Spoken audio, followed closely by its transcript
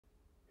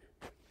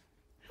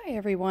Hi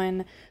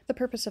everyone! The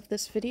purpose of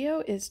this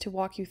video is to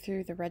walk you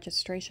through the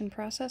registration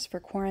process for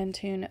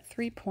Quarantune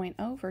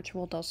 3.0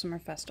 Virtual Dulcimer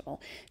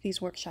Festival.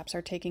 These workshops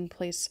are taking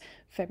place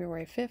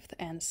February 5th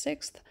and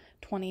 6th,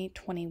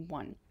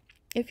 2021.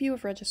 If you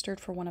have registered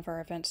for one of our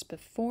events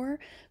before,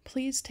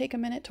 please take a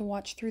minute to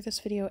watch through this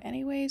video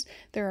anyways.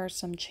 There are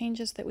some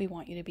changes that we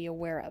want you to be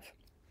aware of.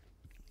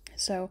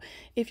 So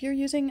if you're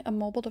using a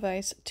mobile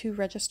device to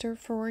register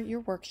for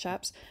your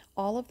workshops,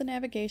 all of the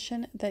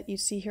navigation that you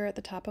see here at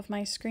the top of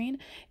my screen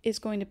is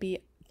going to be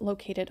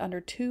located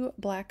under two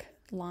black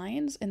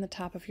lines in the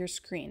top of your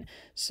screen.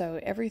 So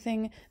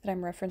everything that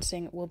I'm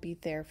referencing will be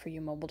there for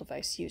you mobile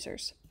device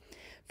users.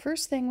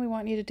 First thing we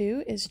want you to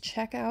do is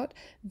check out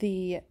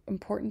the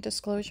important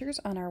disclosures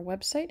on our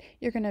website.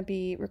 You're going to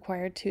be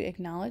required to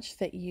acknowledge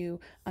that you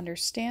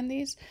understand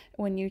these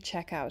when you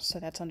check out. So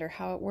that's under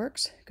how it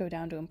works. Go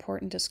down to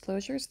important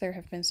disclosures. There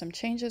have been some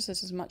changes.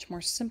 This is much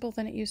more simple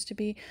than it used to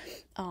be.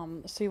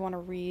 So you want to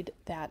read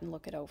that and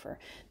look it over.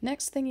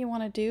 Next thing you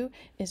want to do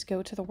is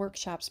go to the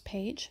workshops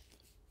page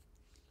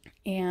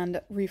and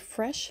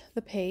refresh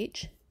the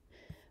page.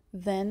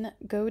 Then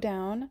go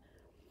down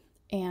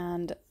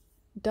and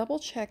double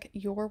check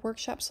your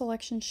workshop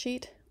selection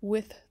sheet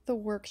with the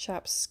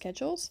workshop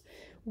schedules.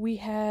 We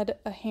had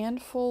a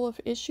handful of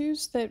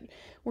issues that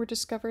were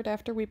discovered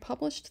after we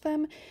published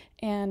them,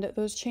 and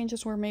those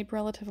changes were made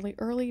relatively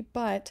early,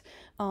 but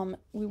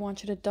we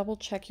want you to double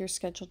check your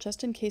schedule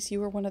just in case you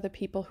were one of the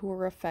people who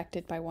were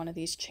affected by one of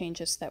these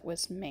changes that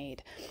was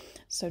made.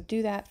 So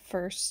do that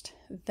first,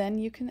 then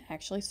you can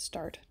actually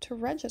start to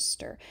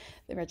register.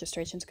 The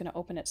registration is going to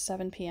open at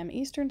 7 p.m.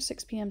 Eastern,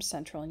 6 p.m.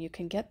 Central, and you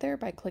can get there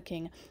by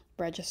clicking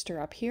register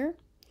up here,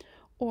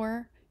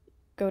 or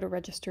go to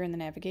register in the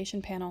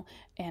navigation panel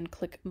and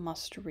click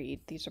must read.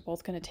 These are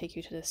both going to take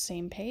you to the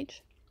same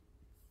page.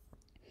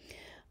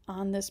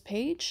 On this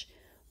page,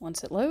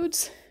 once it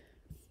loads,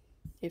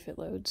 if it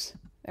loads,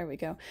 there we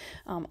go.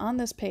 On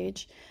this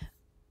page,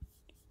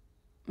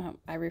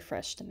 I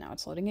refreshed and now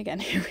it's loading again.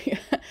 Here we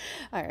go.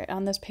 All right,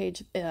 on this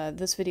page,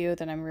 this video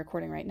that I'm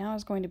recording right now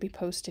is going to be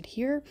posted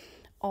here.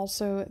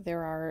 Also,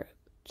 there are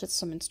just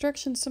some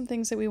instructions, some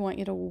things that we want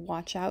you to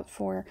watch out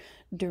for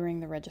during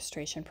the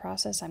registration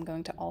process. I'm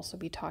going to also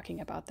be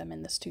talking about them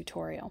in this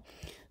tutorial.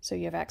 So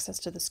you have access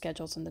to the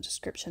schedules and the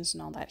descriptions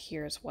and all that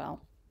here as well.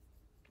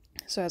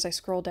 So as I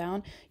scroll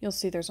down, you'll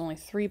see there's only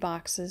 3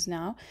 boxes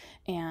now,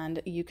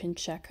 and you can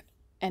check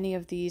any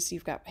of these.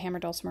 You've got hammer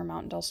dulcimer,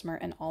 mountain dulcimer,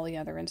 and all the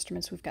other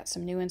instruments. We've got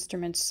some new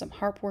instruments, some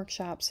harp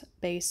workshops,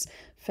 bass,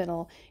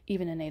 fiddle,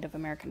 even a Native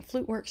American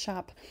flute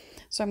workshop.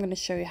 So I'm going to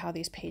show you how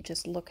these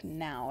pages look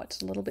now.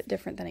 It's a little bit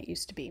different than it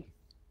used to be.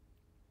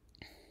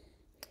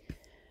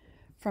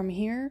 From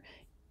here,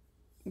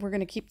 we're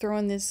going to keep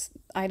throwing this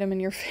item in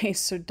your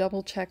face, so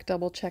double check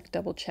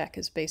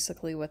is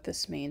basically what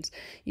this means.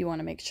 You want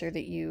to make sure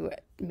that you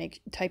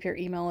type your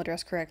email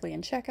address correctly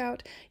in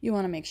checkout. You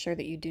want to make sure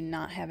that you do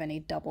not have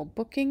any double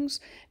bookings,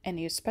 and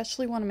you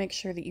especially want to make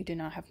sure that you do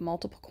not have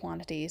multiple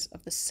quantities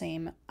of the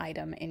same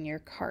item in your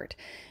cart.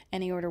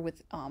 Any order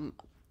with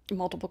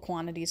multiple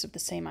quantities of the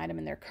same item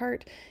in their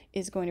cart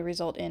is going to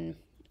result in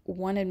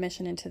one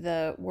admission into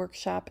the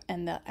workshop,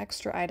 and the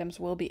extra items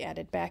will be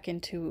added back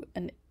into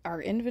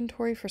our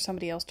inventory for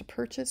somebody else to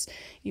purchase.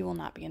 You will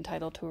not be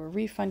entitled to a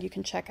refund. You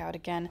can check out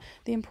again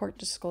the important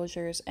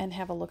disclosures and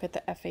have a look at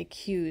the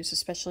FAQs,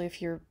 especially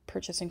if you're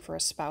purchasing for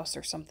a spouse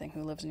or something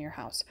who lives in your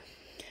house.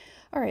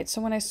 All right,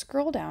 so when I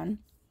scroll down,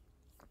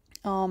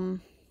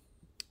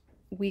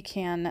 we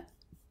can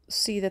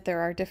see that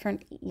there are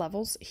different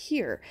levels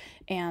here,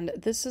 and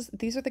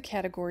these are the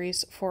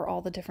categories for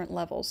all the different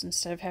levels.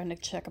 Instead of having to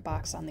check a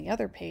box on the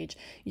other page,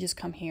 you just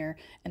come here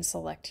and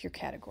select your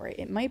category.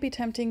 It might be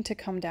tempting to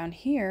come down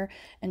here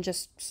and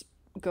just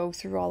go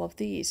through all of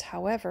these.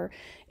 However,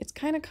 it's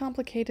kind of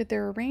complicated.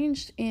 They're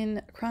arranged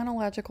in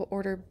chronological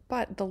order,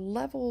 but the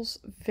levels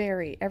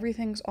vary.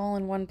 Everything's all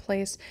in one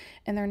place,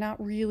 and they're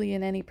not really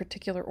in any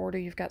particular order.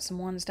 You've got some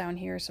 1s down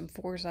here, some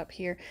 4s up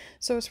here.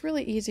 So it's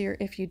really easier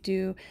if you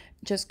do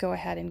just go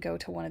ahead and go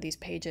to one of these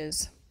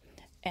pages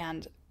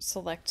and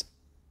select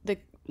the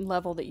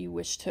level that you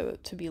wish to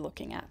be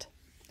looking at.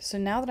 So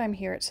now that I'm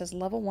here, it says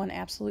level 1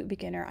 absolute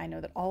beginner. I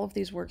know that all of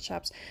these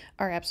workshops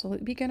are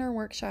absolute beginner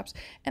workshops,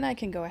 and I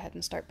can go ahead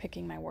and start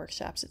picking my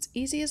workshops. It's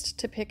easiest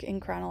to pick in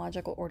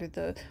chronological order,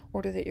 the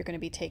order that you're going to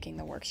be taking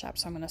the workshop.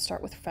 So I'm going to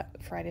start with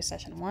Friday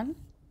session 1.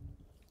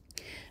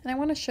 And I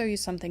want to show you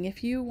something.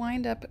 If you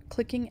wind up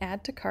clicking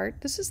add to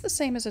cart, this is the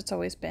same as it's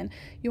always been.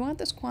 You want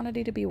this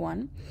quantity to be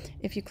 1.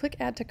 If you click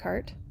add to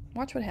cart,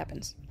 watch what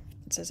happens.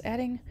 It says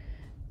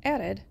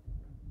added,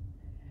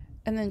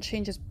 and then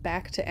changes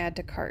back to add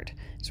to cart.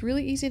 It's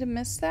really easy to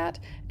miss that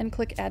and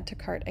click add to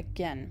cart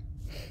again.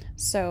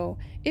 So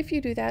if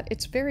you do that,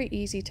 it's very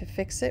easy to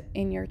fix it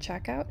in your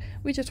checkout.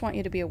 We just want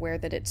you to be aware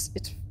that it's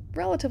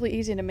relatively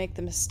easy to make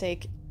the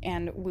mistake,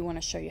 and we want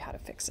to show you how to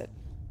fix it.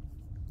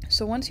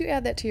 So once you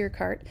add that to your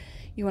cart,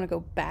 you want to go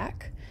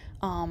back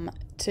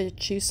to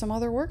choose some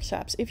other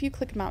workshops. If you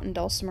click mountain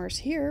dulcimers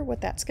here,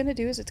 what that's going to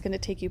do is it's going to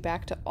take you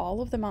back to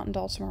all of the mountain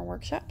dulcimer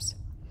workshops.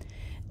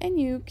 and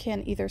you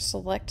can either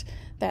select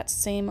that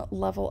same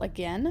level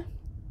again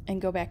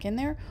and go back in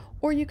there,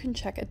 or you can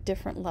check a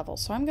different level.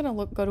 So I'm going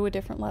to go to a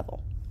different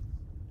level.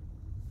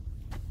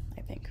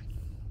 I think.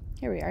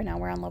 Here we are. Now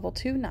we're on level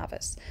 2,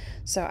 novice.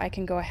 So I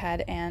can go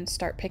ahead and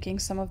start picking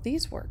some of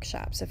these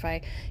workshops. If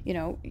I,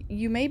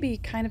 you may be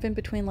kind of in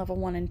between level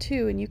 1 and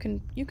 2, and you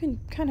can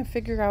kind of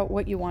figure out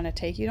what you want to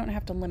take. You don't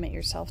have to limit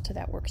yourself to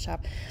that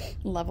workshop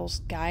levels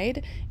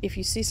guide. If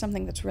you see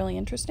something that's really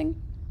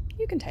interesting,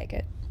 you can take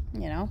it.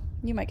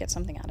 You might get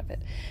something out of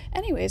it.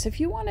 Anyways, if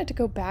you wanted to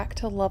go back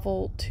to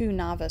level 2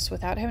 novice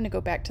without having to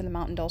go back to the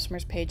Mountain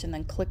Dulcimers page and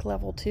then click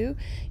level 2,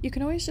 you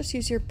can always just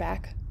use your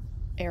back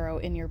arrow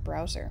in your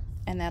browser,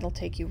 and that'll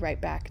take you right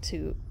back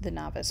to the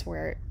novice,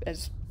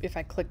 whereas if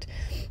I clicked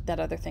that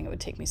other thing, it would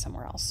take me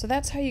somewhere else. So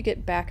that's how you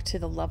get back to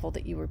the level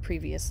that you were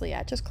previously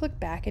at. Just click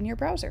back in your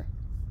browser.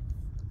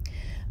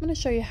 I'm going to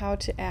show you how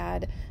to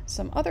add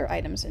some other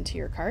items into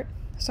your cart.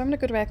 So I'm going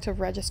to go back to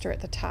register at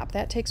the top.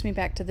 That takes me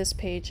back to this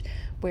page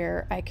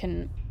where I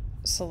can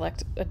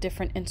select a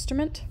different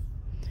instrument.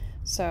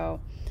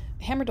 So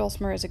hammer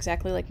dulcimer is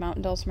exactly like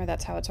mountain dulcimer.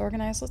 That's how it's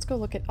organized. Let's go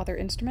look at other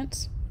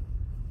instruments.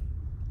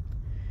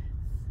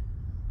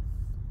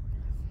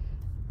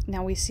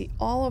 Now we see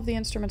all of the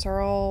instruments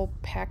are all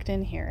packed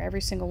in here,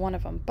 every single one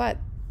of them, but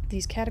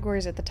these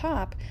categories at the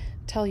top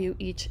tell you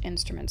each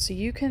instrument. So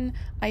you can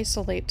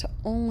isolate to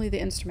only the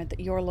instrument that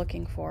you're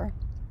looking for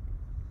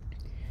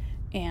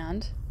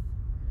and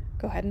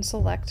go ahead and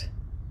select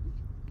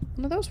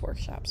one of those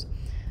workshops.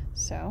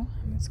 So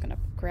I'm just going to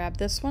grab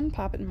this one,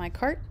 pop it in my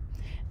cart,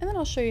 and then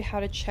I'll show you how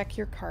to check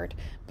your cart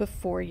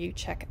before you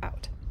check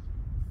out.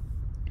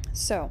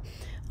 So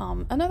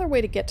another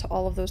way to get to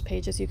all of those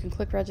pages, you can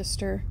click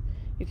register,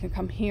 you can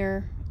come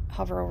here,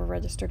 hover over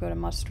register, go to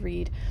must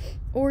read,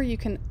 or you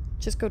can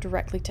just go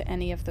directly to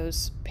any of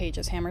those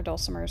pages, hammer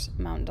dulcimers,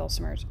 mountain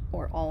dulcimers,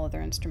 or all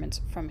other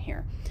instruments from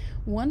here.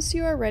 Once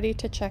you are ready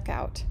to check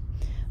out,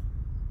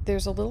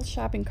 there's a little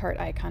shopping cart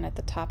icon at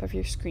the top of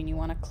your screen. You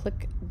want to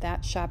click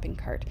that shopping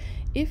cart.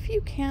 If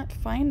you can't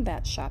find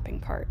that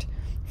shopping cart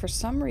for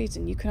some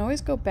reason, you can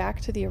always go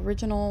back to the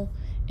original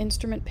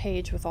instrument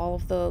page with all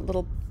of the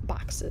little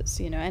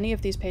boxes. Any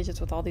of these pages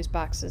with all these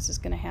boxes is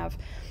going to have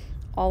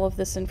all of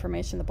this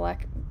information, the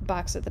black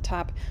box at the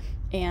top.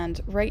 And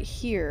right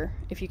here,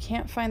 if you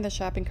can't find the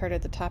shopping cart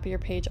at the top of your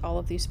page, all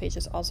of these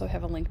pages also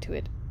have a link to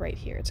it right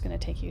here. It's going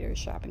to take you to your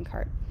shopping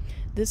cart.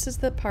 This is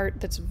the part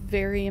that's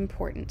very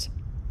important.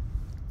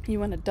 You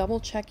want to double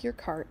check your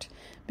cart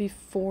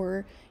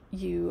before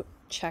you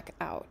check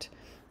out.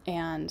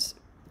 And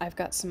I've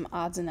got some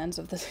odds and ends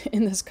of this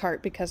in this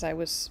cart because I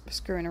was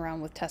screwing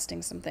around with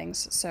testing some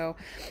things. So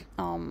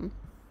I'm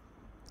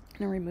going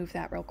to remove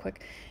that real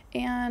quick.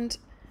 And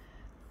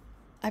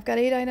I've got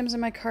 8 items in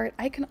my cart.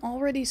 I can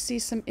already see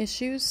some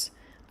issues.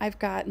 I've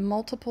got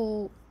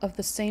multiple of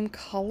the same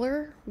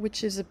color,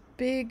 which is a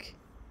big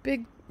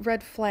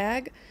red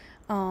flag.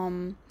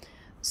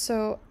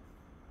 So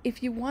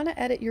if you want to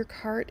edit your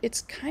cart,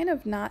 it's kind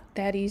of not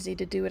that easy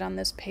to do it on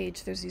this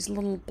page. There's these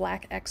little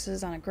black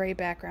X's on a gray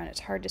background.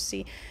 It's hard to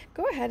see.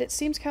 Go ahead. It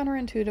seems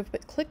counterintuitive,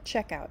 but click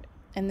checkout.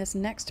 And this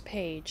next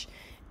page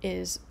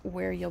is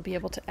where you'll be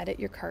able to edit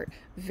your cart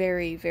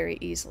very, very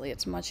easily.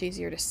 It's much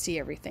easier to see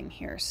everything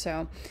here.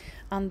 So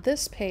on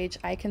this page,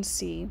 I can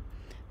see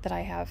that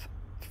I have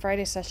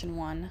Friday session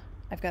 1.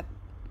 I've got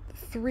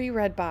 3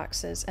 red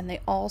boxes, and they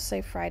all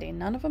say Friday.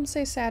 None of them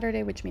say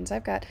Saturday, which means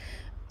I've got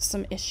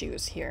some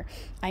issues here.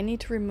 I need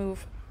to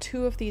remove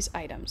 2 of these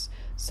items.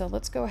 So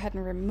let's go ahead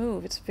and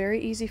remove. It's very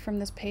easy from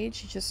this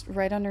page. You just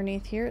right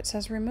underneath here, it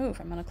says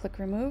remove. I'm going to click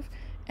remove,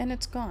 and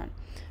it's gone.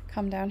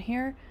 Come down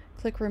here,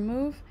 click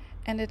remove,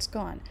 and it's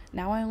gone.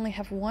 Now I only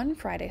have 1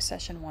 Friday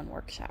session 1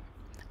 workshop.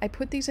 I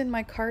put these in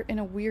my cart in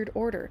a weird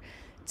order.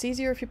 It's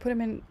easier if you put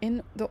them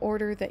in the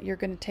order that you're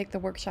going to take the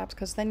workshops,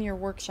 because then your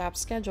workshop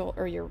schedule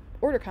or your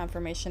order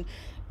confirmation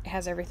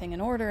has everything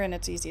in order and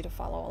it's easy to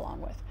follow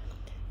along with.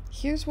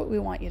 Here's what we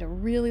want you to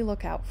really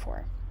look out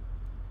for.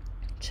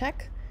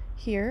 Check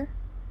here,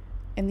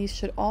 and these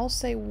should all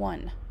say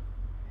 1.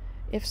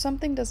 If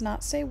something does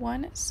not say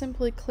 1,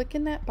 simply click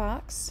in that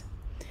box.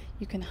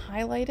 You can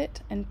highlight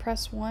it and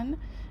press 1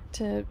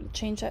 to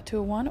change that to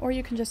a 1, or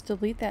you can just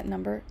delete that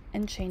number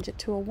and change it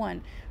to a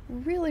 1.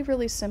 Really,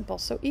 really simple.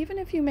 So even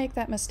if you make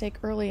that mistake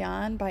early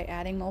on by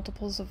adding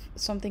multiples of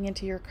something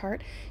into your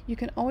cart, you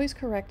can always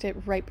correct it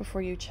right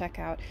before you check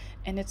out,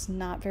 and it's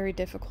not very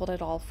difficult at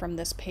all from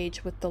this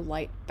page with the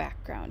light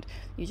background.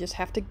 You just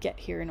have to get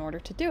here in order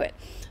to do it.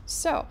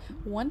 So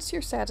once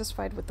you're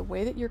satisfied with the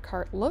way that your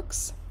cart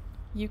looks,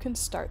 you can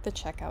start the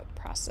checkout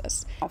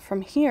process. Now,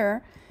 from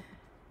here,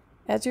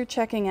 as you're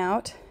checking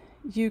out,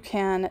 you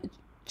can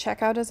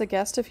check out as a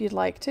guest if you'd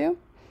like to.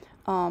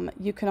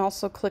 You can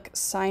also click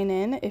sign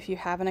in if you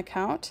have an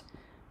account.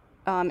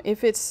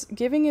 If it's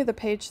giving you the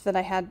page that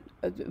I had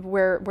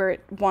where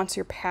it wants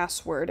your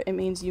password, it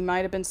means you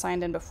might have been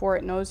signed in before.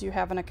 It knows you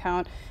have an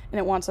account and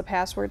it wants a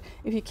password.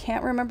 If you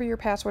can't remember your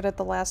password at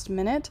the last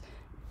minute,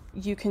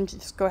 you can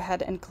just go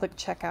ahead and click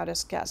check out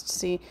as guest.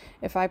 See,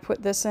 if I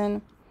put this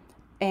in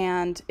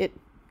and it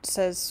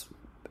says,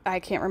 I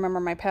can't remember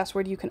my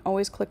password, you can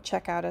always click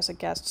checkout as a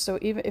guest. So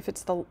even if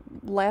it's the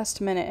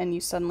last minute and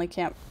you suddenly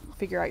can't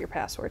figure out your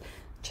password,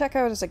 check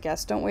out as a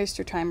guest. Don't waste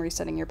your time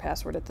resetting your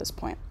password at this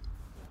point.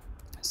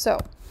 So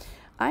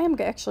I am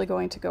actually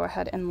going to go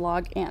ahead and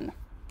log in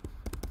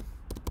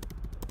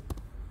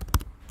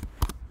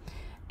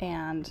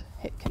and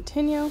hit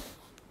continue.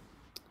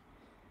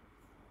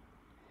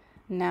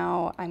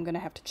 Now I'm going to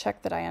have to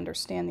check that I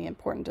understand the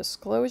important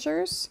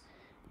disclosures.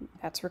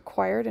 That's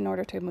required in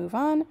order to move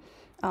on.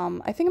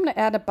 I think I'm going to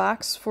add a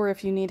box for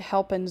if you need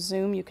help in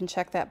Zoom. You can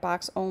check that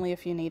box only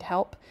if you need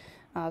help.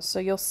 So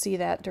you'll see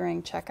that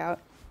during checkout.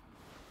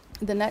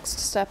 The next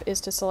step is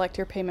to select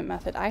your payment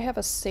method. I have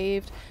a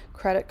saved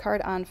credit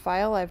card on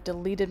file. I've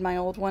deleted my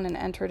old one and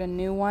entered a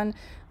new one,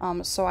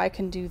 so I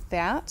can do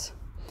that.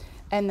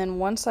 And then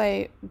once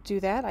I do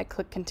that, I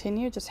click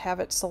continue, just have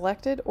it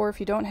selected, or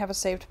if you don't have a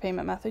saved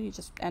payment method, you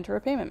just enter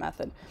a payment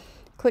method.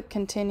 Click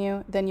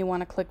continue, then you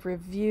want to click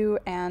review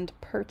and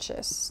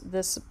purchase,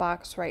 this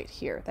box right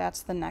here.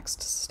 That's the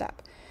next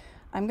step.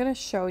 I'm going to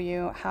show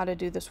you how to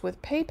do this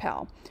with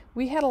PayPal.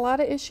 We had a lot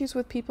of issues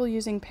with people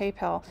using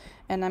PayPal,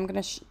 and I'm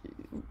going to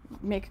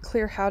make it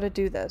clear how to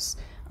do this.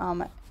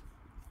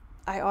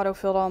 I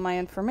auto-filled all my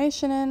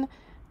information in.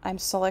 I'm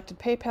selected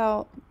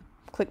PayPal,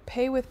 click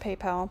pay with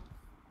PayPal.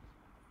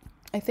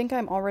 I think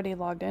I'm already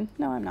logged in.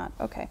 No, I'm not.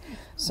 Okay.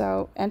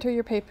 So enter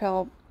your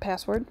PayPal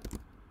password.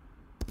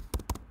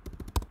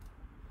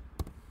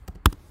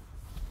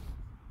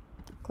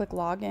 Click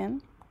log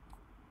in.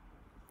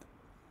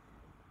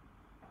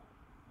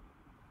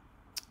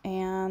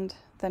 And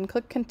then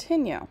click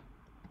continue.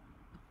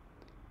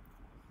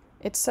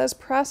 It says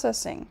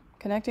processing,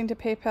 connecting to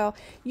PayPal.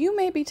 You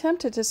may be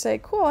tempted to say,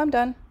 cool, I'm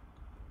done.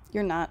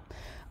 You're not.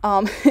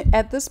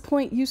 At this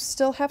point, you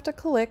still have to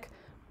click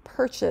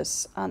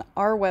purchase on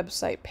our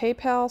website.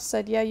 PayPal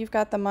said, yeah, you've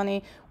got the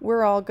money.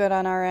 We're all good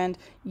on our end.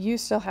 You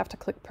still have to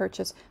click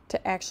purchase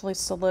to actually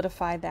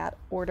solidify that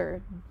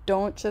order.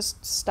 Don't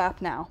just stop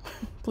now,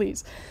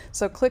 please.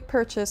 So click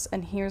purchase,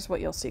 and here's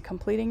what you'll see.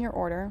 Completing your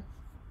order.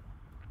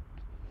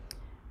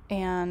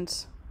 And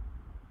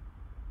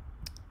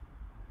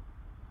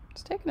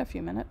it's taking a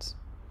few minutes.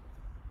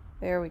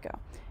 There we go.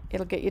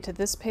 It'll get you to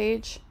this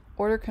page.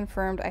 Order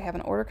confirmed. I have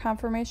an order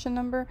confirmation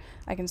number.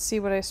 I can see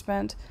what I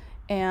spent,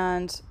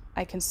 and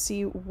I can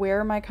see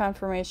where my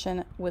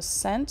confirmation was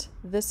sent.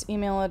 This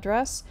email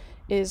address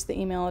is the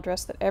email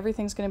address that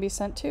everything's going to be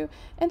sent to,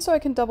 and so I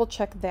can double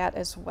check that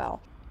as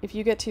well. If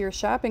you get to your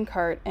shopping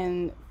cart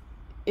and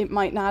it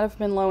might not have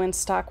been low in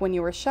stock when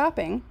you were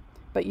shopping,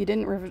 but you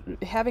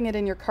didn't, having it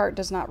in your cart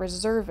does not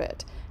reserve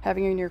it.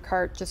 Having it in your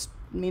cart just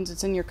means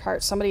it's in your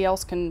cart. Somebody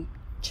else can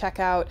check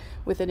out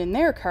with it in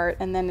their cart,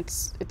 and then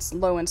it's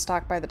low in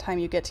stock by the time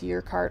you get to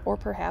your cart, or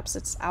perhaps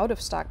it's out of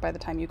stock by the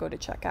time you go to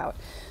check out.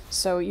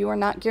 So you are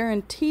not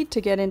guaranteed to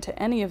get into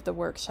any of the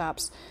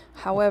workshops.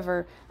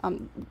 However,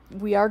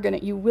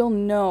 you will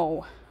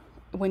know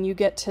when you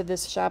get to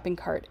this shopping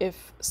cart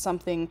if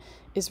something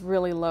is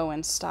really low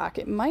in stock.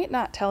 It might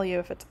not tell you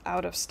if it's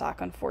out of stock,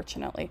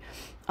 unfortunately.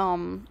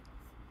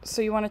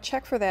 So you want to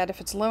check for that.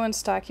 If it's low in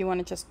stock, you want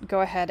to just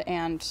go ahead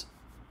and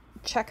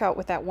check out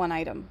with that one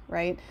item,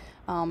 right?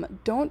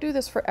 Don't do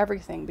this for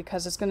everything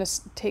because it's going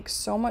to take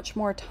so much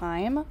more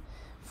time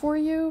for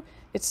you.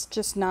 It's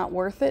just not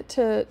worth it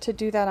to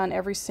do that on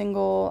every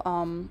single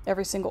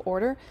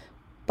order,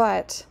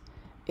 but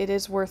it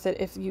is worth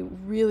it if you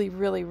really,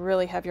 really,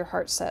 really have your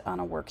heart set on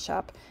a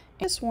workshop.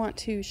 I just want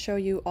to show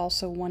you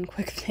also one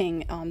quick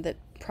thing that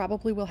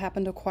probably will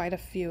happen to quite a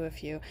few of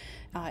you.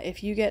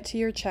 If you get to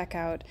your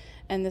checkout,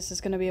 and this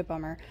is going to be a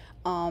bummer,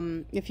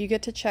 if you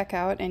get to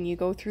checkout and you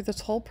go through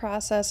this whole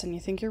process and you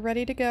think you're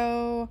ready to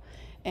go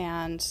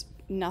and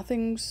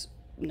nothing's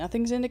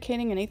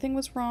indicating anything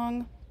was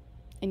wrong,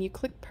 and you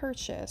click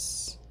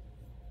purchase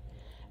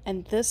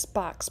and this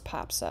box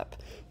pops up,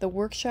 the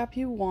workshop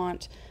you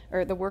want,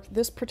 or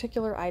this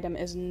particular item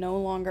is no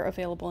longer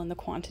available in the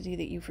quantity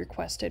that you've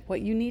requested.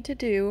 What you need to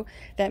do,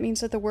 that means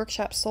that the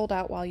workshop sold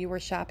out while you were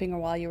shopping or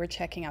while you were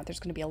checking out.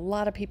 There's going to be a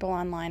lot of people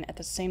online at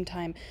the same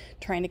time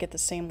trying to get the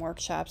same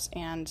workshops,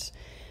 and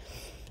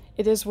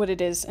it is what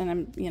it is,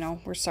 and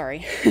we're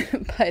sorry.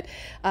 But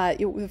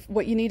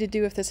what you need to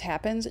do if this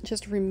happens,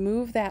 just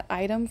remove that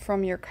item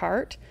from your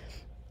cart.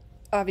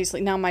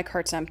 Obviously, now my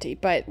cart's empty,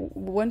 but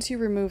once you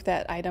remove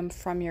that item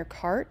from your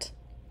cart,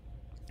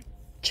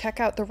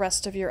 check out the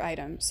rest of your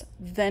items,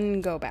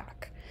 then go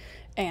back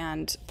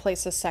and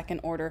place a second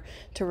order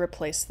to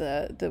replace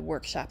the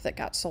workshop that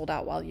got sold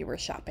out while you were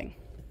shopping.